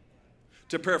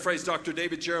 To paraphrase Dr.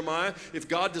 David Jeremiah, if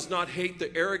God does not hate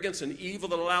the arrogance and evil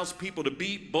that allows people to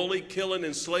beat, bully, kill, and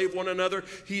enslave one another,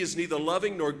 he is neither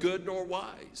loving nor good nor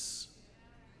wise.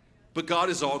 But God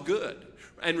is all good.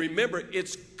 And remember,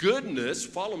 it's goodness,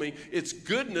 follow me, it's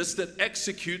goodness that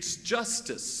executes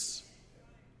justice.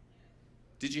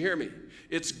 Did you hear me?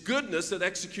 It's goodness that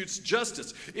executes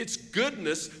justice. It's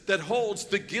goodness that holds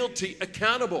the guilty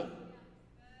accountable.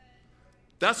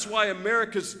 That's why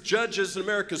America's judges and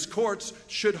America's courts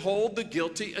should hold the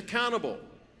guilty accountable.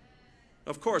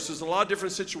 Of course, there's a lot of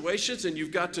different situations, and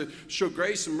you've got to show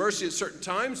grace and mercy at certain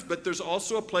times, but there's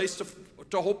also a place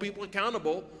to hold people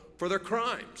accountable for their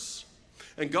crimes.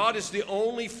 And God is the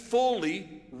only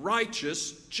fully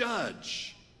righteous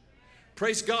judge.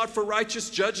 Praise God for righteous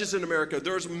judges in America.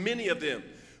 There's many of them.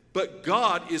 But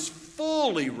God is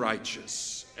fully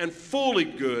righteous and fully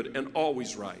good and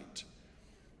always right.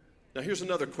 Now here's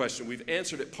another question. We've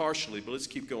answered it partially, but let's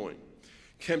keep going.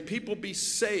 Can people be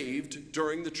saved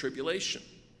during the tribulation?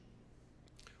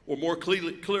 Or more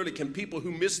clearly, can people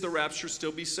who miss the rapture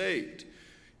still be saved?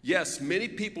 Yes, many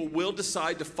people will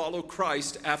decide to follow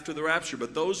Christ after the rapture,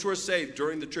 but those who are saved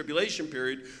during the tribulation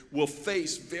period will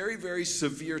face very, very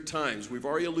severe times. We've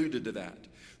already alluded to that.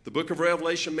 The book of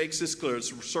Revelation makes this clear.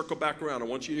 Let's circle back around. I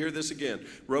want you to hear this again.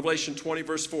 Revelation 20,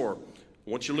 verse 4. I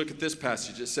want you to look at this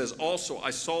passage. It says, also, I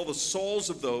saw the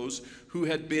souls of those who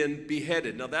had been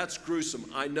beheaded. Now, that's gruesome,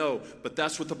 I know, but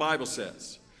that's what the Bible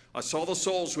says. I saw the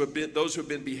souls those who have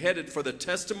been beheaded for the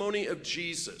testimony of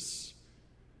Jesus.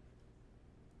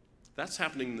 That's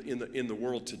happening in the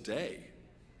world today.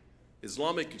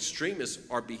 Islamic extremists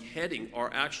are beheading,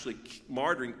 are actually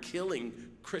martyring, killing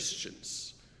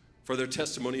Christians for their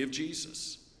testimony of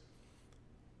Jesus.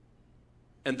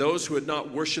 And those who had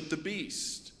not worshiped the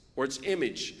beast or its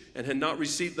image and had not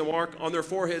received the mark on their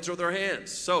foreheads or their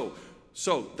hands. So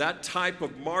that type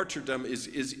of martyrdom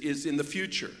is in the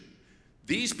future.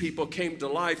 These people came to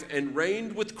life and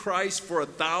reigned with Christ for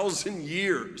 1,000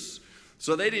 years.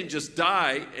 So they didn't just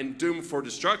die and doomed for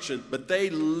destruction, but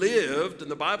they lived, and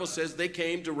the Bible says they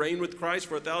came to reign with Christ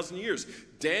for 1,000 years.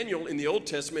 Daniel in the Old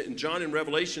Testament and John in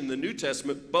Revelation in the New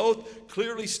Testament both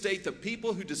clearly state that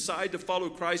people who decide to follow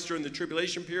Christ during the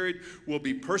tribulation period will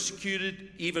be persecuted,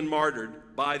 even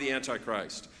martyred by the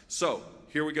Antichrist. So,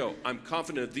 here we go. I'm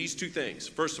confident of these two things.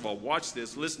 First of all, watch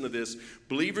this, listen to this.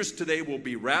 Believers today will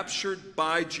be raptured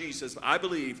by Jesus, I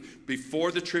believe,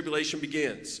 before the tribulation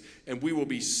begins. And we will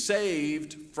be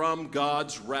saved from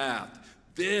God's wrath.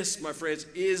 This, my friends,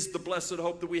 is the blessed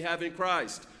hope that we have in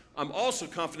Christ. I'm also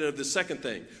confident of the second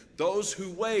thing. Those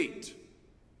who wait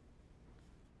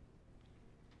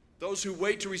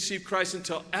to receive Christ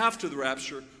until after the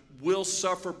rapture will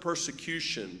suffer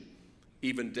persecution,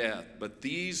 even death. But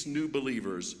these new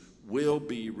believers will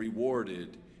be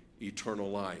rewarded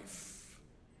eternal life.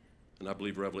 And I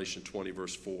believe Revelation 20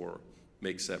 verse 4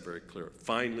 makes that very clear.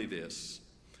 Finally this,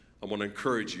 I want to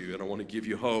encourage you and I want to give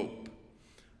you hope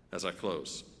as I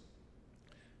close.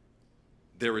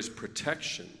 There is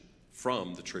protection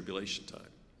from the tribulation time.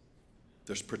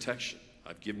 There's protection.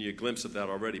 I've given you a glimpse of that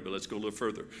already, but let's go a little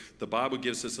further. The Bible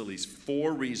gives us at least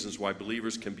 4 reasons why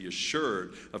believers can be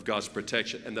assured of God's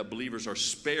protection and that believers are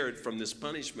spared from this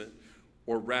punishment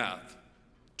or wrath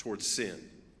towards sin.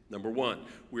 Number 1,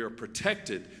 we are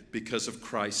protected because of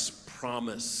Christ's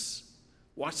promise.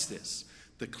 Watch this.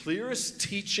 The clearest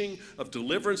teaching of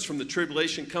deliverance from the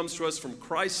tribulation comes to us from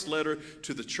Christ's letter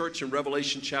to the church in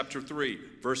Revelation chapter 3,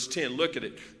 verse 10. Look at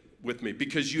it with me.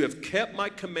 Because you have kept my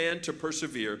command to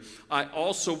persevere, I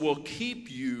also will keep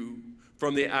you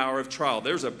from the hour of trial.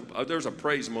 There's a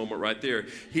praise moment right there.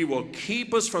 He will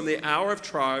keep us from the hour of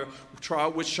trial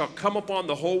which shall come upon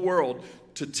the whole world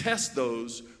to test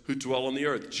those who dwell on the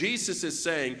earth. Jesus is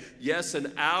saying, yes,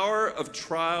 an hour of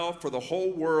trial for the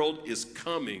whole world is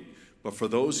coming, but for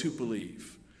those who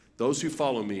believe, those who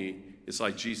follow me, it's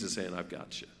like Jesus saying, I've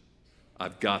got you.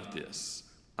 I've got this.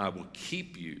 I will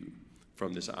keep you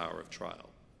from this hour of trial.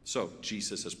 So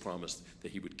Jesus has promised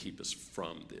that he would keep us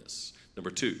from this.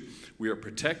 Number 2, we are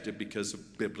protected because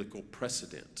of biblical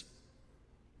precedent.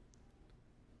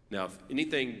 Now, if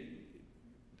anything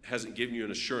hasn't given you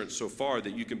an assurance so far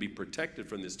that you can be protected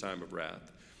from this time of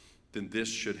wrath, then this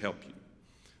should help you.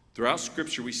 Throughout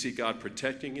Scripture, we see God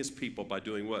protecting his people by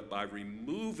doing what? By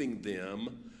removing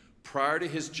them prior to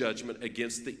his judgment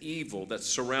against the evil that's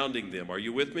surrounding them. Are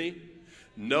you with me?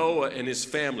 Noah and his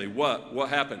family, what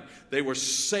happened? They were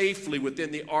safely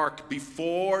within the ark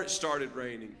before it started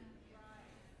raining,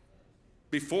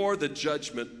 before the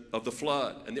judgment of the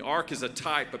flood. And the ark is a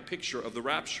type, a picture of the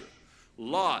rapture.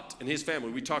 Lot and his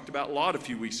family, we talked about Lot a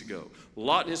few weeks ago.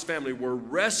 Lot and his family were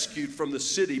rescued from the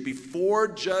city before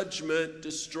judgment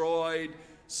destroyed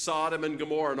Sodom and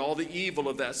Gomorrah and all the evil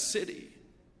of that city.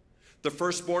 The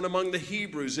firstborn among the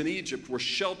Hebrews in Egypt were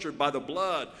sheltered by the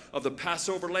blood of the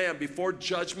Passover lamb before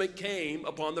judgment came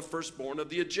upon the firstborn of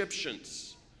the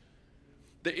Egyptians.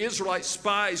 The Israelite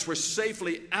spies were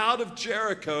safely out of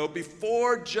Jericho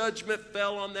before judgment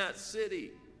fell on that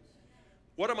city.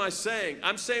 What am I saying?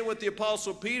 I'm saying what the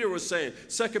Apostle Peter was saying.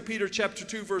 2 Peter chapter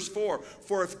 2, verse 4.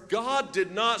 For if God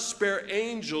did not spare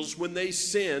angels when they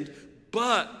sinned,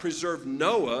 but preserved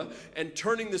Noah, and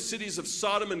turning the cities of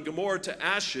Sodom and Gomorrah to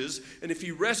ashes, and if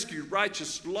he rescued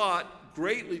righteous Lot,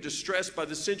 greatly distressed by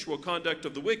the sensual conduct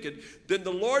of the wicked, then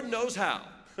the Lord knows how.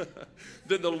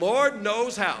 Then the Lord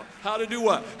knows how. How to do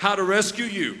what? How to rescue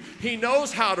you. He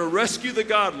knows how to rescue the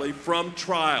godly from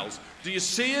trials. Do you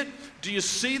see it? Do you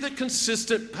see the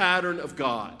consistent pattern of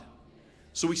God?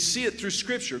 So we see it through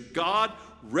Scripture. God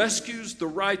rescues the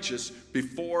righteous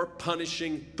before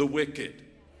punishing the wicked.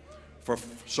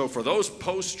 So for those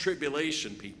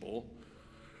post-tribulation people,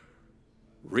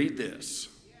 read this.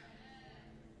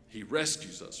 He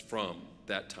rescues us from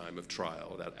that time of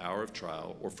trial, that hour of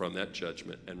trial, or from that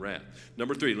judgment and wrath.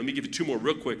 Number 3, let me give you 2 more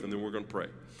real quick, and then we're going to pray.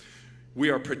 We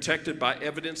are protected by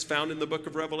evidence found in the book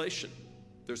of Revelation.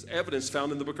 There's evidence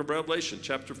found in the book of Revelation.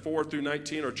 Chapter 4 through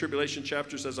 19 are tribulation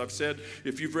chapters, as I've said.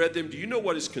 If you've read them, do you know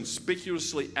what is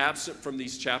conspicuously absent from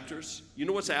these chapters? You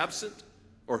know what's absent?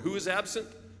 Or who is absent?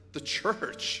 The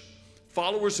church,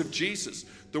 followers of Jesus.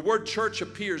 The word church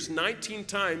appears 19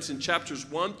 times in chapters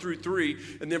 1 through 3,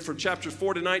 and then from chapters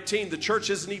 4 to 19, the church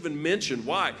isn't even mentioned.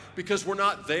 Why? Because we're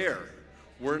not there.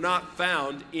 We're not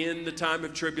found in the time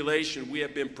of tribulation. We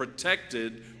have been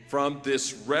protected from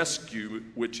this rescue,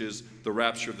 which is the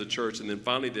rapture of the church. And then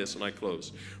finally this, and I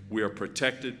close. We are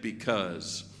protected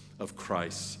because of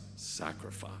Christ's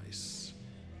sacrifice.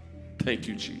 Thank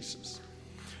you, Jesus.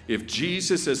 If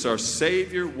Jesus is our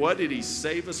Savior, what did he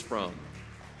save us from?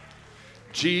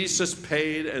 Jesus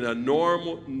paid an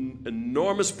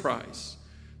enormous price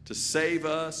to save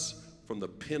us from the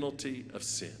penalty of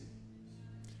sin.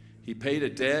 He paid a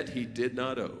debt he did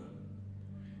not owe.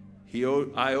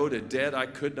 I owed a debt I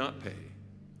could not pay.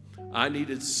 I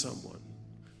needed someone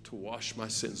to wash my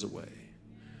sins away.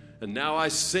 And now I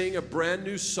sing a brand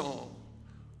new song,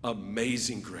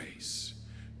 Amazing Grace.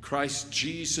 Christ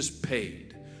Jesus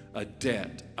paid a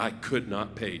debt I could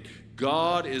not pay.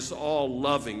 God is all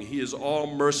loving. He is all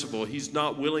merciful. He's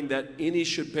not willing that any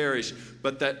should perish,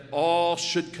 but that all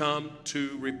should come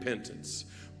to repentance.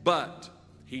 But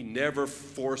he never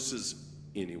forces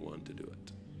anyone to do it.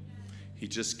 He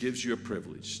just gives you a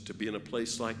privilege to be in a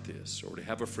place like this, or to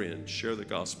have a friend share the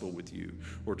gospel with you,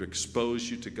 or to expose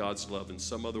you to God's love in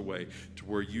some other way, to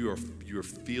where you're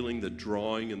feeling the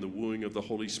drawing and the wooing of the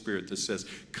Holy Spirit that says,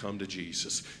 come to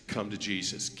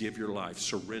Jesus, give your life,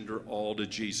 surrender all to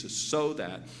Jesus, so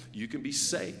that you can be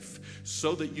safe,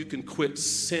 so that you can quit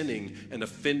sinning and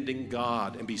offending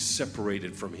God and be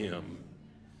separated from him.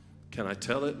 Can I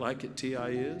tell it like it T.I.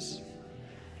 is?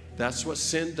 That's what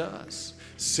sin does.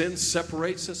 Sin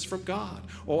separates us from God.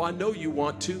 Oh, I know you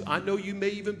want to. I know you may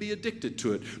even be addicted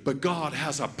to it. But God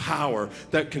has a power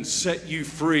that can set you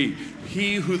free.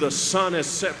 He who the Son has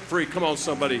set free, come on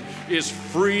somebody, is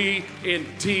free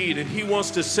indeed. And he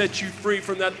wants to set you free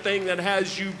from that thing that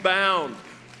has you bound.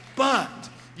 But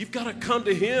you've got to come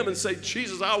to him and say,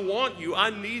 Jesus, I want you. I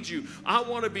need you. I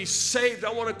want to be saved.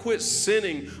 I want to quit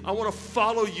sinning. I want to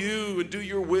follow you and do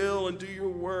your will and do your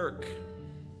work.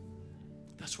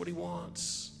 That's what he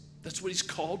wants. That's what he's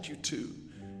called you to.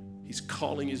 He's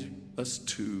calling us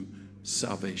to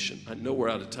salvation. I know we're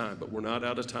out of time, but we're not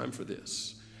out of time for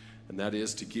this. And that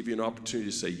is to give you an opportunity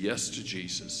to say yes to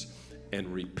Jesus and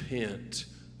repent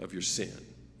of your sin.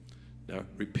 Now,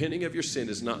 repenting of your sin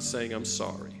is not saying I'm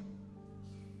sorry.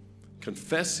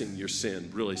 Confessing your sin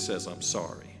really says I'm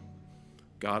sorry.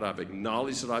 God, I've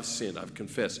acknowledged that I've sinned. I've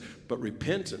confessed. But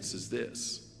repentance is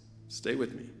this. Stay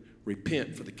with me.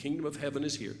 Repent, for the kingdom of heaven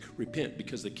is here. Repent,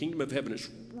 because the kingdom of heaven is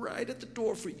right at the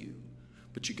door for you.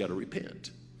 But you got to repent.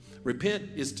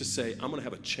 Repent is to say, I'm going to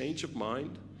have a change of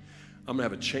mind. I'm going to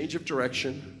have a change of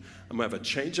direction. I'm going to have a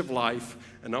change of life.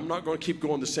 And I'm not going to keep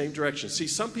going the same direction. See,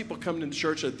 some people come into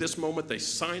church at this moment, they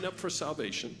sign up for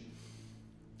salvation.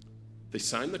 They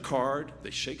sign the card.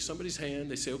 They shake somebody's hand.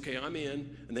 They say, okay, I'm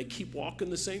in. And they keep walking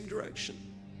the same direction.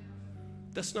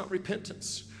 That's not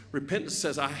repentance. Repentance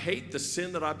says, I hate the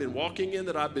sin that I've been walking in,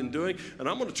 that I've been doing, and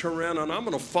I'm going to turn around and I'm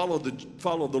going to follow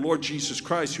the Lord Jesus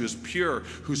Christ, who is pure,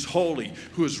 who's holy,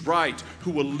 who is right,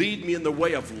 who will lead me in the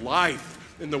way of life,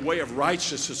 in the way of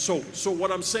righteousness. So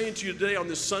what I'm saying to you today on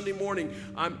this Sunday morning,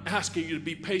 I'm asking you to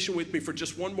be patient with me for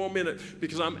just one more minute,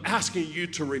 because I'm asking you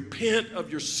to repent of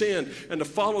your sin and to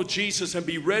follow Jesus and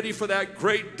be ready for that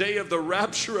great day of the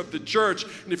rapture of the church.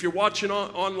 And if you're watching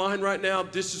online right now,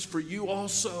 this is for you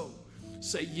also.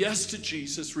 Say yes to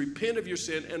Jesus, repent of your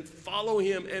sin, and follow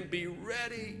him, and be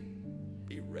ready.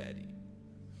 Be ready.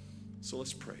 So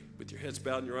let's pray with your heads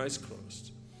bowed and your eyes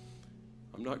closed.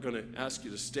 I'm not going to ask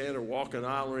you to stand or walk an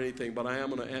aisle or anything, but I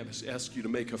am going to ask you to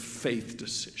make a faith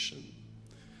decision.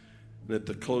 And at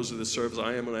the close of the service,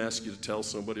 I am going to ask you to tell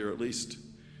somebody, or at least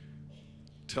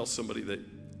tell somebody, that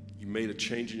you made a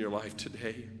change in your life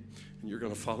today and you're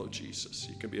going to follow Jesus.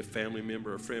 You can be a family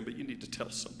member or a friend, but you need to tell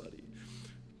somebody.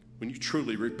 When you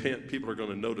truly repent, people are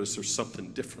going to notice there's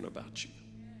something different about you.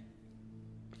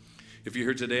 If you're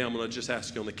here today, I'm going to just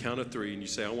ask you on the count of 3, and you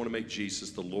say, I want to make Jesus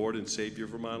the Lord and Savior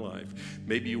of my life.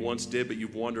 Maybe you once did, but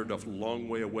you've wandered a long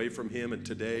way away from him, and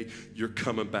today you're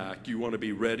coming back. You want to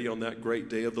be ready on that great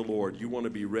day of the Lord. You want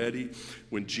to be ready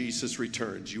when Jesus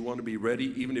returns. You want to be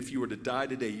ready even if you were to die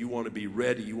today. You want to be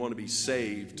ready. You want to be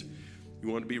saved. You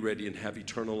want to be ready and have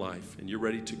eternal life. And you're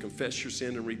ready to confess your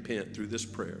sin and repent through this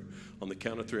prayer. On the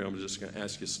count of 3, I'm just going to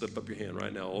ask you to slip up your hand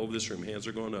right now. All over this room, hands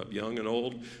are going up. Young and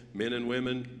old, men and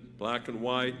women, black and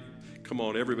white. Come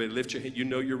on, everybody, lift your hand. You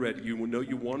know you're ready. You know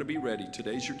you want to be ready.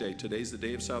 Today's your day. Today's the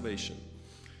day of salvation.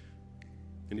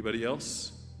 Anybody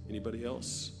else? Anybody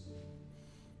else?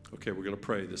 Okay, we're going to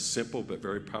pray this simple but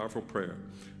very powerful prayer.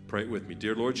 Pray it with me.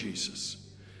 Dear Lord Jesus.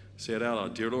 Say it out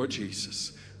loud. Dear Lord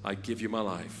Jesus, I give you my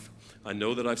life. I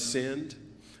know that I've sinned.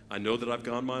 I know that I've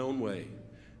gone my own way.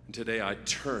 And today I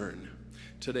turn.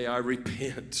 Today I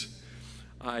repent.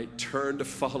 I turn to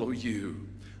follow you.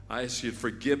 I ask you to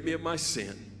forgive me of my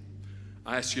sin.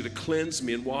 I ask you to cleanse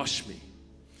me and wash me.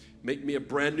 Make me a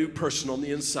brand new person on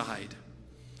the inside.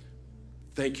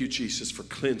 Thank you, Jesus, for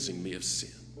cleansing me of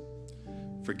sin,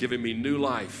 for giving me new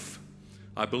life.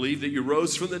 I believe that you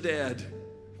rose from the dead,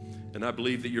 and I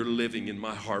believe that you're living in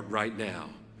my heart right now.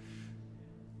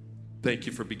 Thank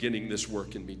you for beginning this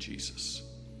work in me, Jesus.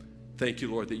 Thank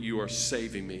you, Lord, that you are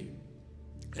saving me.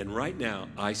 And right now,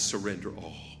 I surrender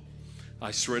all.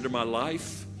 I surrender my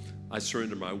life. I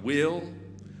surrender my will.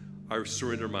 I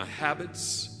surrender my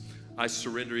habits. I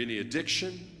surrender any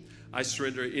addiction. I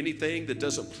surrender anything that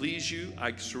doesn't please you.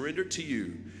 I surrender to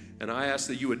you. And I ask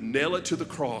that you would nail it to the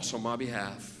cross on my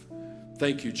behalf.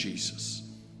 Thank you, Jesus.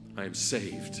 I am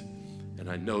saved. And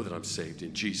I know that I'm saved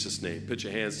in Jesus' name. Put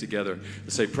your hands together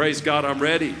and say, praise God, I'm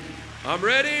ready. I'm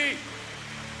ready.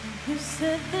 You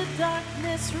said the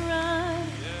darkness run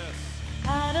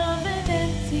out of it.